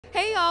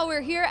Hey y'all,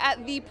 we're here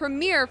at the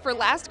premiere for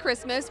Last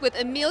Christmas with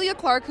Emilia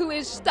Clarke, who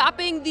is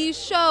stopping the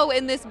show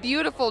in this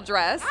beautiful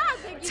dress.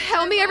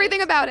 Tell me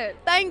everything about it.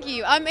 Thank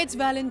you. It's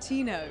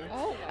Valentino.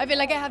 Oh. I feel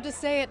like I have to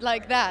say it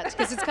like that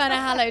because it's kind of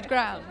hallowed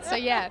ground. So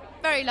yeah,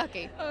 very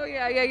lucky. Oh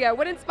yeah.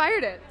 What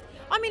inspired it?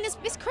 I mean,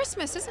 it's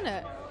Christmas, isn't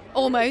it?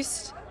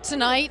 Almost.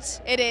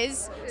 Tonight it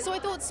is. So I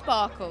thought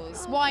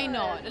sparkles. Why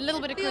not? A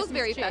little bit of Feels Christmas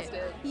very cheer.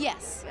 festive.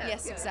 Yes,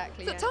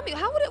 exactly. So yeah. tell me,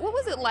 what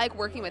was it like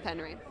working with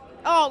Henry?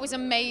 Oh, it was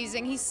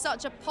amazing. He's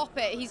such a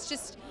poppet. He's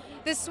just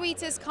the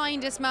sweetest,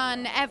 kindest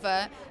man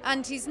ever,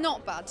 and he's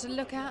not bad to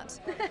look at.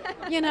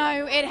 You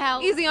know, it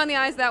helps. Easy on the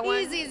eyes, that one.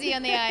 He's easy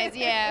on the eyes,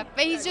 yeah.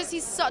 But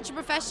he's such a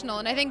professional,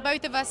 and I think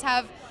both of us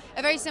have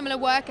a very similar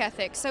work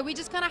ethic, so we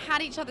just kind of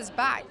had each other's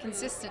back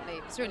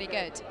consistently. It's really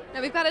good.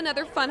 Now we've got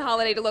another fun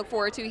holiday to look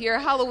forward to here,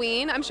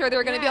 Halloween. I'm sure there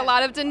are going to be a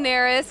lot of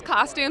Daenerys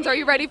costumes. Are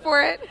you ready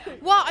for it?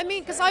 Well, I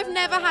mean, because I've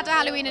never had a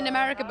Halloween in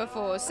America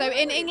before, so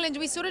in England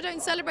we sort of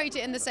don't celebrate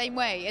it in the same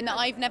way, in that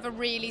I've never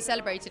really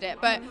celebrated it,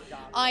 but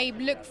I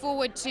look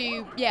forward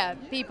to,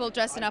 people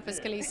dressing up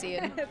as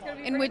Khaleesi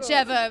in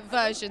whichever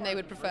version they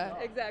would prefer.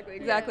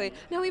 Exactly. Yeah.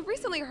 Now we've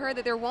recently heard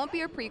that there won't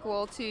be a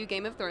prequel to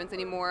Game of Thrones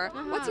anymore.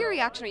 What's your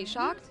reaction? Are you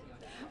shocked?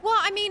 Well,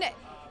 I mean,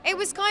 it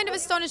was kind of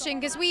astonishing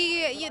because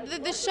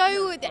the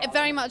show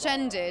very much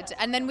ended,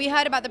 and then we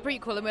heard about the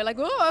prequel and we were like,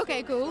 oh,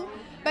 okay, cool,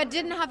 but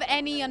didn't have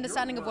any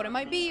understanding of what it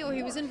might be or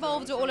who was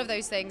involved or all of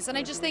those things. And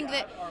I just think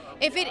that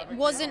if it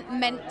wasn't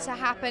meant to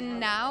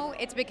happen now,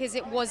 it's because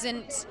it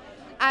wasn't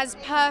as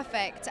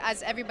perfect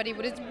as everybody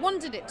would have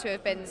wanted it to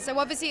have been. So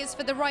obviously it's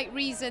for the right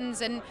reasons,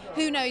 and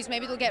who knows,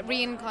 maybe it'll get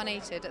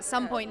reincarnated at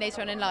some point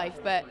later on in life.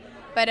 But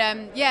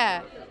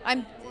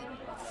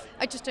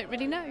I just don't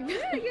really know.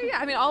 Yeah.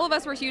 I mean, all of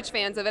us were huge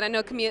fans of it. I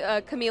know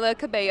Camila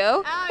Cabello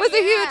was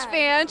a huge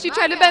fan. She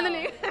tried to bend the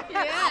knee.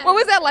 Yeah. What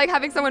was that like,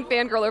 having someone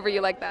fangirl over you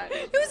like that?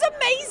 It was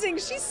amazing.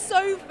 She's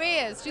so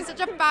fierce. She's such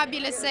a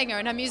fabulous singer,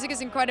 and her music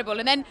is incredible.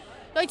 And then,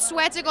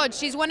 swear to God,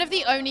 she's one of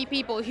the only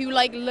people who,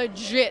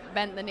 legit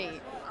bent the knee.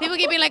 People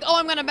keep being like, oh,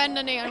 I'm going to bend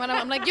the knee.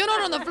 I'm like, you're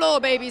not on the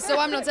floor, baby, so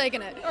I'm not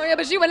taking it. Oh, yeah,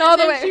 but she went all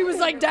the way. She was,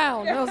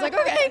 down. And I was like,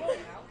 okay.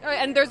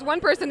 And there's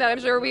one person that I'm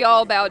sure we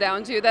all bow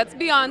down to. That's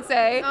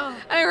Beyonce. Oh.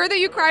 And I heard that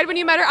you cried when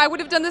you met her. I would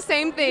have done the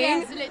same thing.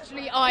 Yes,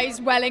 literally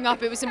eyes welling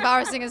up. It was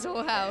embarrassing as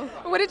all hell.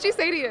 What did she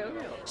say to you?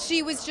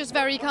 She was just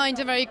very kind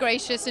and very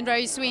gracious and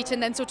very sweet,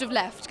 and then sort of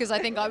left because I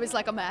think I was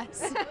like a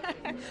mess.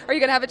 Are you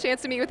going to have a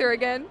chance to meet with her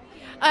again?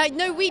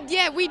 No, we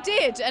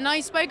did. And I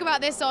spoke about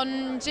this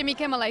on Jimmy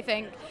Kimmel, I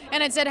think,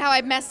 and it said how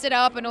I messed it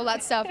up and all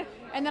that stuff.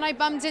 And then I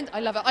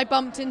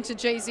bumped into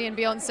Jay-Z and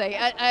Beyonce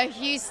at a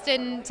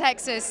Houston,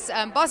 Texas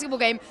basketball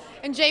game,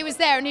 and Jay was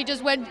there, and he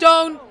just went,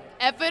 don't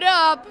F it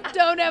up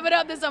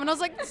this time. And I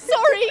was like,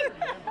 sorry,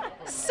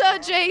 Sir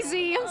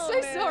Jay-Z, I'm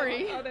so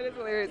sorry. Oh, that is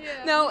hilarious.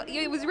 Yeah. Now,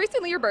 it was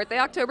recently your birthday,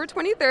 October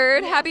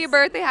 23rd. Yes. Happy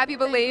birthday, happy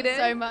belated.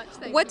 Thank you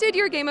so much. What did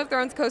your Game of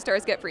Thrones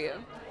co-stars get for you?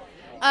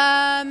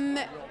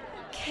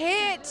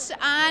 Kit,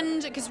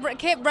 and because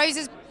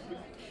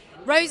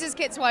Rose is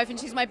Kit's wife, and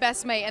she's my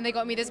best mate, and they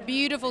got me this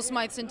beautiful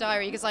Smythson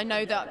diary because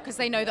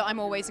they know that I'm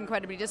always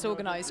incredibly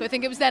disorganized. So I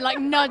think it was their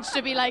nudge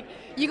to be like,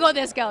 you got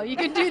this, girl, you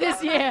can do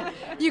this year,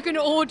 you can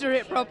order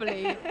it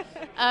properly.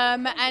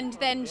 And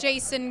then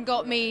Jason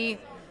got me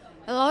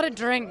a lot of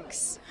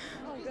drinks.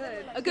 Oh,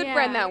 good. A good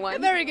friend, that one. A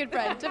very good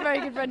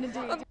friend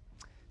indeed.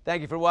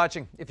 Thank you for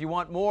watching. If you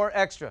want more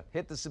extra,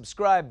 hit the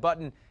subscribe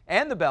button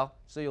and the bell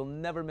so you'll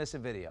never miss a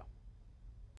video.